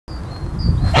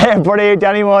Hey everybody,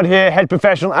 Danny Ward here, head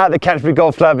professional at the Canterbury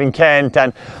Golf Club in Kent.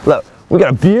 And look, we've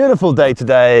got a beautiful day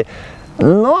today.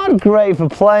 Not great for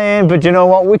playing, but you know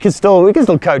what? We can still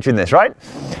coach in this, right?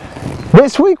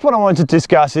 This week, what I want to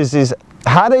discuss is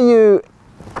how do you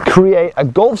create a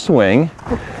golf swing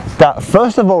that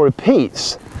first of all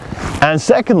repeats, and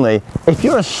secondly, if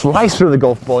you're a slicer of the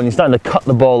golf ball and you're starting to cut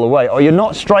the ball away, or you're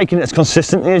not striking it as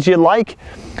consistently as you like,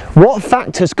 what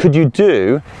factors could you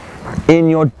do in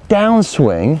your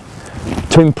downswing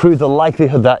to improve the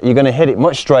likelihood that you're going to hit it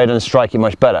much straighter and strike it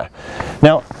much better?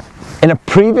 Now, in a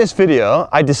previous video,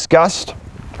 I discussed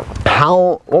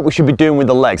what we should be doing with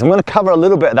the legs. I'm going to cover a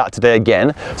little bit of that today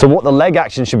again. So what the leg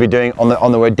action should be doing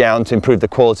on the way down to improve the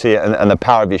quality and the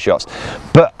power of your shots.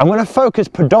 But I'm going to focus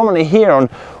predominantly here on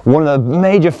one of the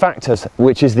major factors,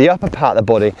 which is the upper part of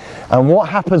the body. And what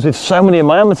happens with so many of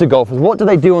my amateur golfers, what do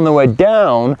they do on the way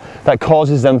down that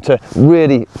causes them to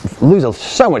really lose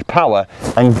so much power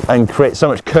and create so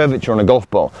much curvature on a golf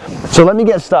ball? So let me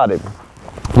get started.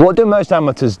 What do most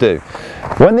amateurs do?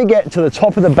 When they get to the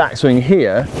top of the backswing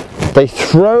here, they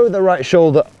throw the right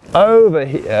shoulder over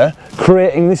here,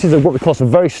 creating, this is what we call a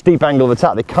very steep angle of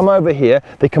attack. They come over here,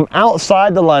 they come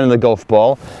outside the line of the golf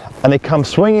ball, and they come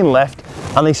swinging left,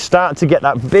 and they start to get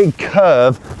that big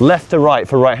curve left to right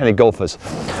for right-handed golfers.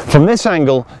 From this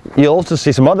angle, you'll also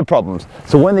see some other problems.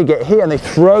 So when they get here and they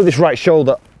throw this right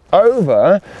shoulder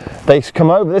over, they come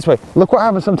over this way. Look what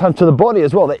happens sometimes to the body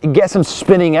as well. It gets them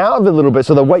spinning out of it a little bit,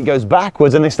 so the weight goes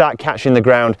backwards and they start catching the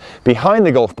ground behind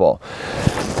the golf ball.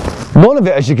 None of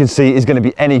it, as you can see, is going to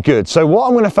be any good. So what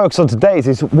I'm going to focus on today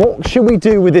is what should we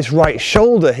do with this right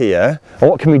shoulder here, or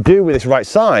what can we do with this right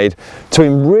side to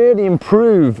really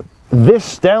improve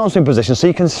this downswing position so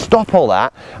you can stop all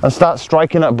that and start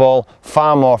striking that ball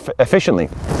far more efficiently.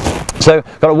 So,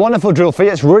 got a wonderful drill for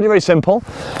you. It's really, really simple.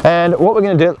 And what we're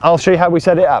going to do, I'll show you how we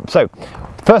set it up. So,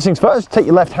 first things first, take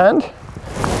your left hand,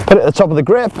 put it at the top of the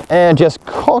grip, and just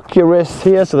cock your wrist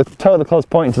here so the toe of the club's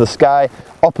pointing to the sky,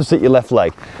 opposite your left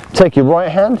leg. Take your right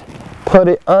hand, put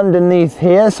it underneath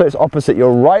here so it's opposite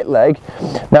your right leg.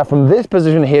 Now, from this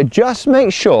position here, just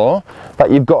make sure that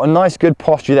you've got a nice, good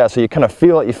posture there, so you kind of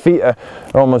feel like your feet are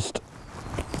almost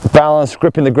balanced,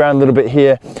 gripping the ground a little bit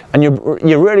here, and you're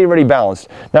really, really balanced.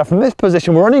 Now from this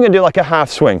position, we're only going to do like a half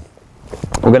swing.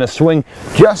 We're going to swing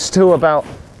just to about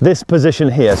this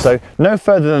position here, so no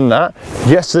further than that,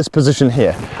 just this position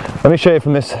here. Let me show you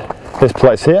from this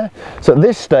place here. So at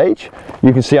this stage,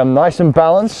 you can see I'm nice and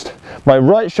balanced. My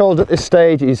right shoulder at this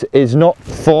stage is not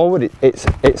forward,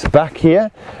 it's back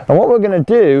here. And what we're going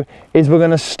to do is we're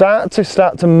going to start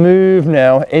to move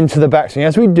now into the backswing.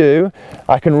 As we do,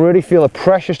 I can really feel the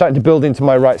pressure starting to build into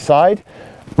my right side.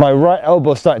 My right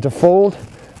elbow starting to fold,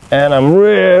 and I'm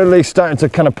really starting to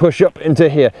kind of push up into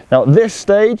here. Now at this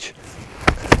stage,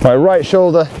 my right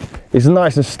shoulder is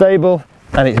nice and stable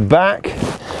and it's back.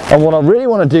 And what I really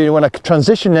want to do when I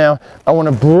transition now, I want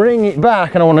to bring it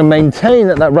back and I want to maintain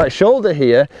that right shoulder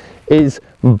here is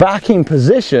back in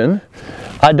position.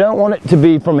 I don't want it to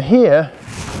be from here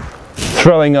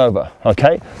throwing over,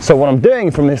 okay? So what I'm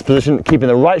doing from this position, keeping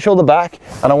the right shoulder back,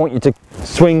 and I want you to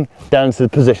swing down to the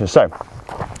position. So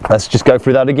let's just go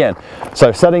through that again.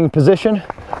 So setting position,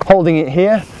 holding it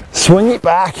here, swing it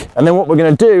back, and then what we're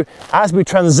going to do as we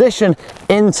transition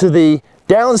into the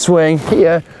downswing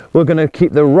here, we're going to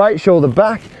keep the right shoulder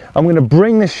back. I'm going to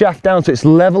bring this shaft down so it's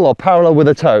level or parallel with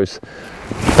the toes.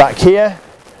 Back here,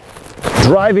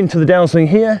 drive into the downswing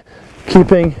here,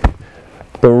 keeping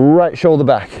the right shoulder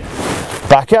back.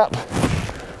 Back up,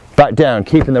 back down,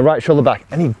 keeping the right shoulder back.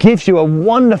 And it gives you a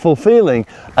wonderful feeling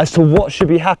as to what should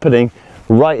be happening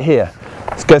right here.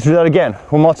 Let's go through that again,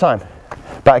 one more time.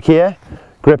 Back here,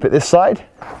 grip it this side.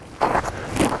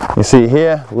 You see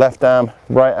here, left arm,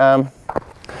 right arm.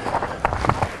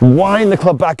 Wind the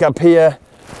club back up here,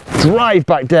 drive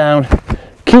back down,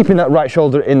 keeping that right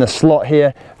shoulder in the slot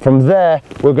here. From there,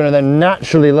 we're going to then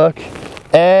naturally look,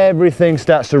 everything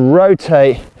starts to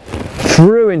rotate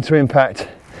through into impact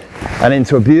and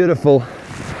into a beautiful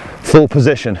full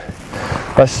position.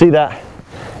 Let's see that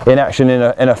in action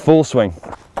in a full swing.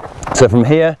 So from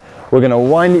here, we're going to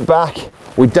wind it back.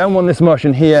 We don't want this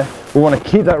motion here. We want to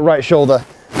keep that right shoulder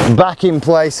back in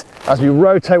place as we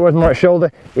rotate with my right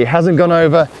shoulder. It hasn't gone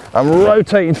over. I'm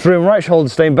rotating through, my right shoulder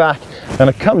staying back. I'm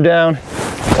going to come down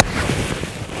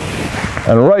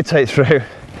and rotate through.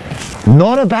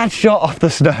 Not a bad shot off the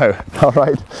snow, all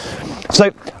right?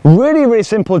 So really, really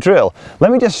simple drill.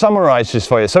 Let me just summarize this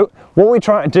for you. So what we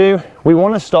try to do, we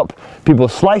want to stop people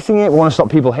slicing it. We want to stop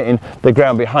people hitting the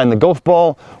ground behind the golf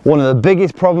ball. One of the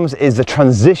biggest problems is the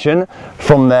transition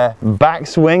from their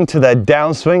backswing to their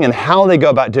downswing and how they go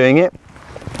about doing it.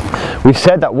 We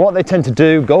said that what they tend to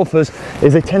do, golfers,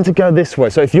 is they tend to go this way.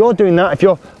 So if you're doing that, if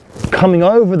you're coming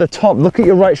over the top, look at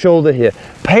your right shoulder here.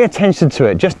 Pay attention to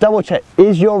it. Just double check,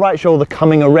 is your right shoulder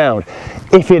coming around?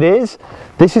 If it is,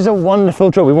 this is a wonderful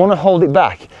drill. We want to hold it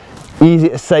back. Easy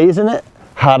to say, isn't it?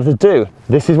 Harder to do.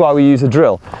 This is why we use a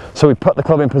drill. So we put the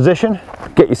club in position,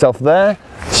 get yourself there,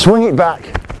 swing it back,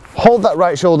 hold that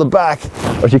right shoulder back.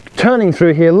 As you're turning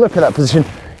through here, look at that position.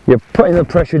 You're putting the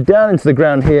pressure down into the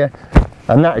ground here,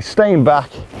 and that is staying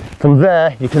back. From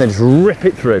there, you can then just rip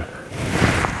it through.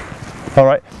 All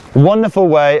right, wonderful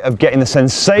way of getting the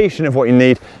sensation of what you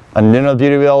need. And you know the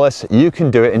beauty with all this, you can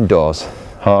do it indoors.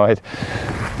 All right.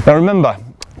 Now remember,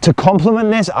 to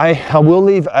complement this, I will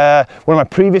leave one of my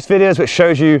previous videos which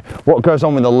shows you what goes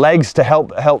on with the legs to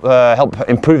help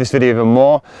improve this video even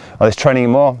more, or this training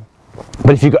more.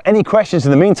 But if you've got any questions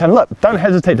in the meantime, look, don't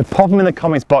hesitate to pop them in the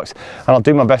comments box and I'll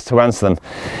do my best to answer them.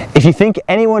 If you think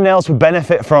anyone else would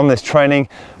benefit from this training,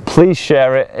 please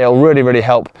share it. It'll really, really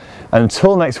help. And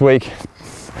until next week,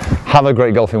 have a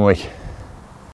great golfing week.